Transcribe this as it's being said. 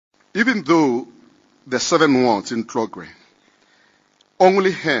Even though the 7 wards in Tlokwe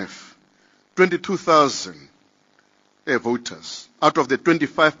only have 22,000 voters out of the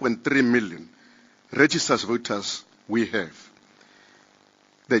 25.3 million registered voters we have,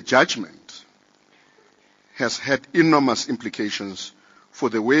 the judgment has had enormous implications for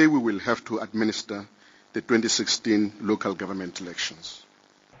the way we will have to administer the 2016 local government elections.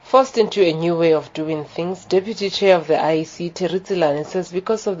 Forced into a new way of doing things, Deputy Chair of the IEC, Teritsilane, says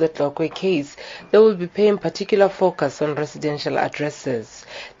because of the Tlokwe case, they will be paying particular focus on residential addresses.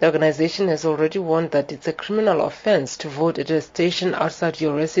 The organization has already warned that it's a criminal offense to vote at a station outside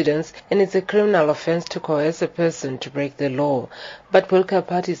your residence, and it's a criminal offense to coerce a person to break the law. But political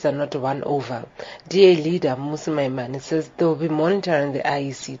parties are not won over. DA leader Mmusi Maimane says they will be monitoring the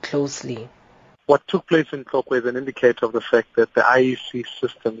IEC closely. What took place in Tlokwe is an indicator of the fact that the IEC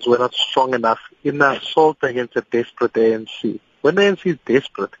systems were not strong enough in the assault against a desperate ANC. When the ANC is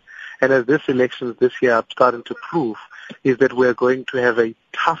desperate, and as this elections this year are starting to prove, is that we are going to have a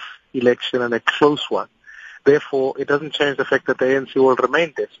tough election and a close one. Therefore, it doesn't change the fact that the ANC will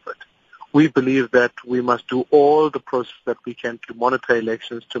remain desperate. We believe that we must do all the process that we can to monitor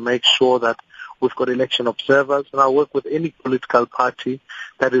elections to make sure that we've got election observers, and I'll work with any political party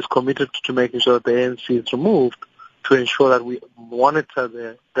that is committed to making sure that the ANC is removed to ensure that we monitor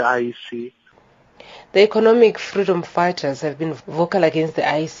the IEC. The economic freedom fighters have been vocal against the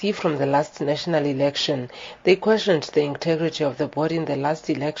IEC from the last national election. They questioned the integrity of the body in the last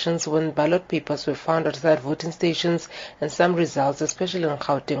elections when ballot papers were found outside voting stations and some results, especially in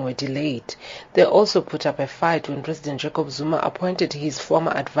Gauteng, were delayed. They also put up a fight when President Jacob Zuma appointed his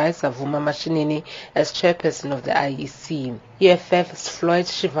former advisor Vuma Mashinini as chairperson of the IEC. EFF's Floyd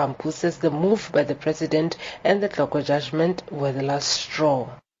Shivampu says the move by the president and the Tlokwe judgment were the last straw.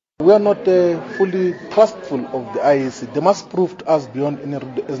 We are not fully trustful of the IEC. They must prove to us beyond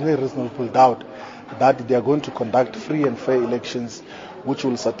any reasonable doubt that they are going to conduct free and fair elections which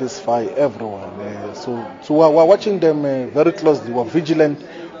will satisfy everyone. So we are watching them very closely. We are vigilant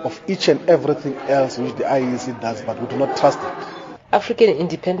of each and everything else which the IEC does, but we do not trust it. African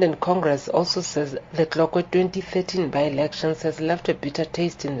Independent Congress also says the Tlokwe 2013 by-elections has left a bitter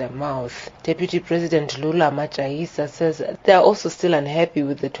taste in their mouth. Deputy President Lula Machaisa says they are also still unhappy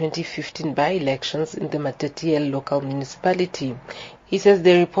with the 2015 by-elections in the Matatiele local municipality. He says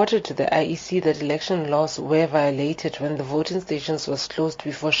they reported to the IEC that election laws were violated when the voting stations was closed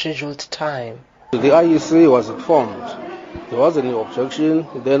before scheduled time. The IEC was informed. There was an objection.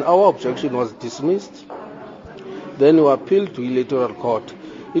 Then our objection was dismissed. Then we appealed to electoral court.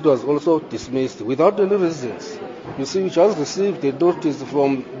 It was also dismissed without any reasons. You see, we just received a notice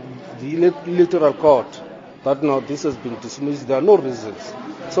from the electoral court that now this has been dismissed. There are no reasons.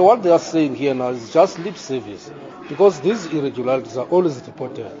 So what they are saying here now is just lip service, because these irregularities are always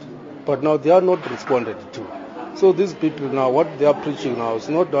reported, but now they are not responded to. So these people now, what they are preaching now is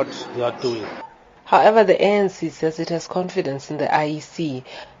not what they are doing. However, the ANC says it has confidence in the IEC.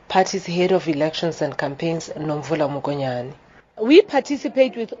 Party's head of elections and campaigns, Nomvula Mukonyane. We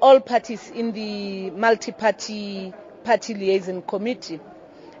participate with all parties in the multi-party liaison committee,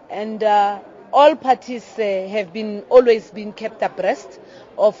 and all parties have always been kept abreast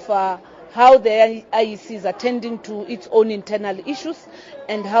of how the IEC is attending to its own internal issues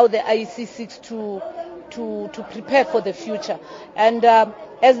and how the IEC seeks to prepare for the future. And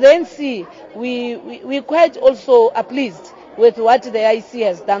as the ANC, we quite also are pleased with what the IEC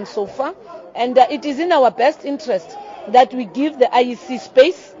has done so far, and it is in our best interest that we give the IEC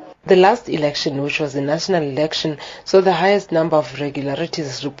space. The last election, which was the national election, saw the highest number of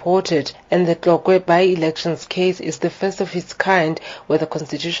irregularities reported, and the Tlokwe by-elections case is the first of its kind where the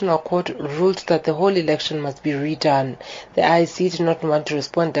Constitutional Court ruled that the whole election must be redone. The IEC did not want to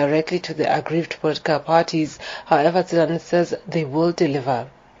respond directly to the aggrieved political parties. However, Tsilane says they will deliver.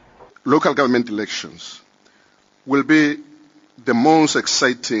 Local government elections will be the most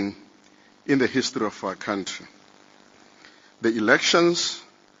exciting in the history of our country. The elections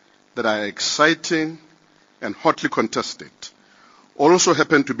that are exciting and hotly contested also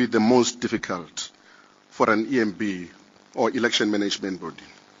happen to be the most difficult for an EMB or election management body.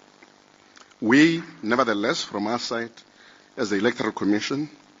 We, nevertheless, from our side, as the Electoral Commission,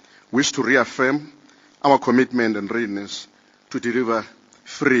 wish to reaffirm our commitment and readiness to deliver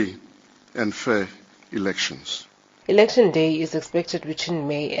free and fair elections. Election day is expected between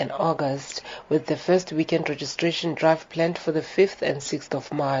May and August, with the first weekend registration drive planned for the 5th and 6th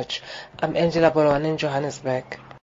of March. I'm Angela Bolwan in Johannesburg.